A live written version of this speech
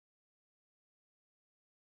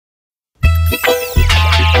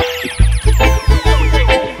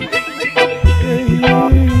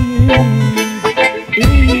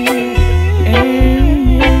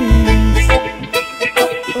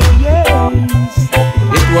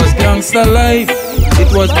Life,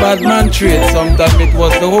 it was bad man trade. Sometimes it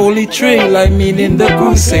was the holy trail, I mean in the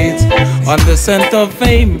crusades. On the scent of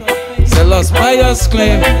fame, zealous pious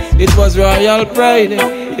claim. It was royal pride,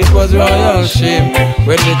 it was royal shame.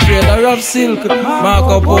 When the trader of silk,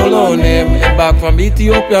 Marco Polo name, back from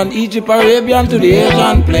Ethiopia and Egypt, Arabian to the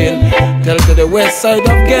Asian plain. Tell to the west side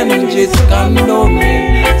of Genghis Khan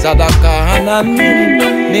domain, Zadaka Hanan,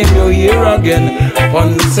 name you here again.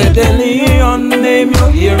 Ponce de Leon, name you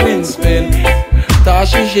here in Spain.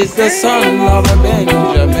 Tarshish is the son of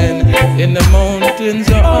Benjamin. In the mountains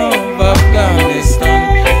of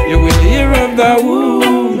Afghanistan, you will hear of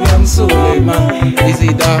Dawood and Suleiman. Is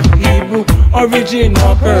he the Hebrew origin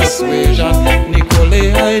or persuasion? Nikola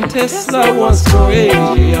and Tesla was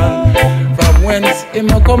Croatian. From whence him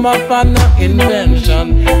come up an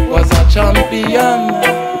invention, was a champion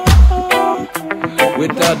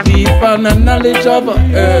with a deep and knowledge of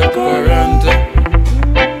earth current.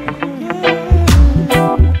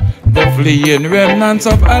 The fleeing remnants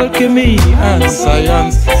of alchemy and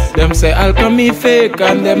science. Them say alchemy fake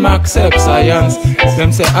and them accept science.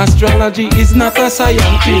 Them say astrology is not a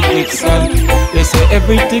scientific stand. They say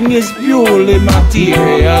everything is purely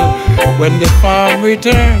material. When the farm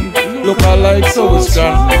returned, look alike so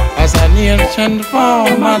strong as an ancient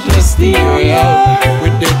form magisterial,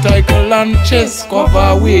 with the title and chest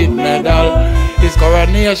covered with medal. His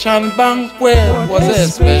coronation banquet was a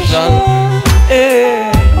special. Hey.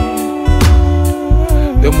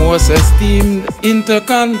 The most esteemed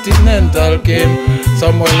intercontinental came.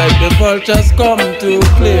 Somewhere like the vultures come to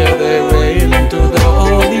clear their way into the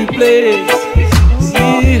holy place.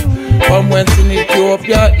 See, from whence in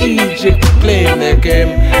Ethiopia, Egypt claim they came.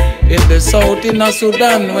 In the south, in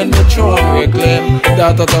Sudan, when the throne reclaimed,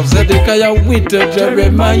 that out of Zedekiah with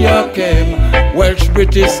Jeremiah came. Welsh,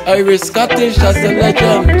 British, Irish, Scottish, as the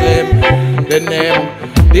legend claim. The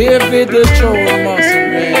name David, the throne must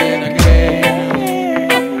reign again.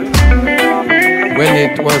 When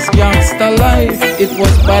it was gangster life, it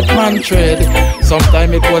was bad man trade.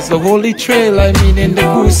 Sometime it was the holy trail, I mean in the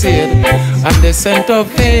crusade. And the scent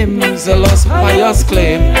of fame, zealous pious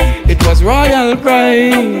claim. It was royal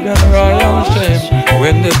pride and royal shame.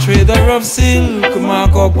 When the trader of silk,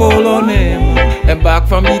 Marco Polo name, embarked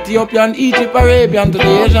from Ethiopia and Egypt, Arabian to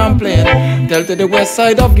the Asian plain. Tell to the west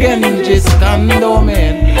side of Genghis Khan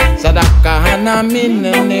domain, Sadaka Hanamin,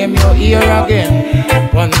 name you here again.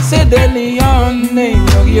 Ponce de Leon, name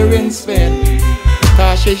you here in Spain.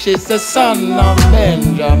 Tarshish is the son of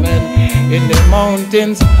Benjamin. In the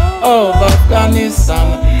mountains of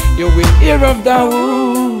Afghanistan, you will hear of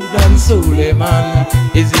Dawood and Suleiman.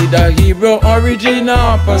 Is he the Hebrew origin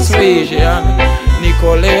or persuasion?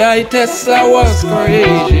 Nikola Tesla was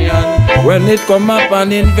Croatian. When it come up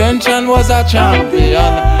an invention was a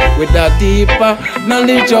champion, with a deeper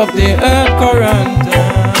knowledge of the earth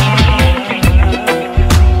current.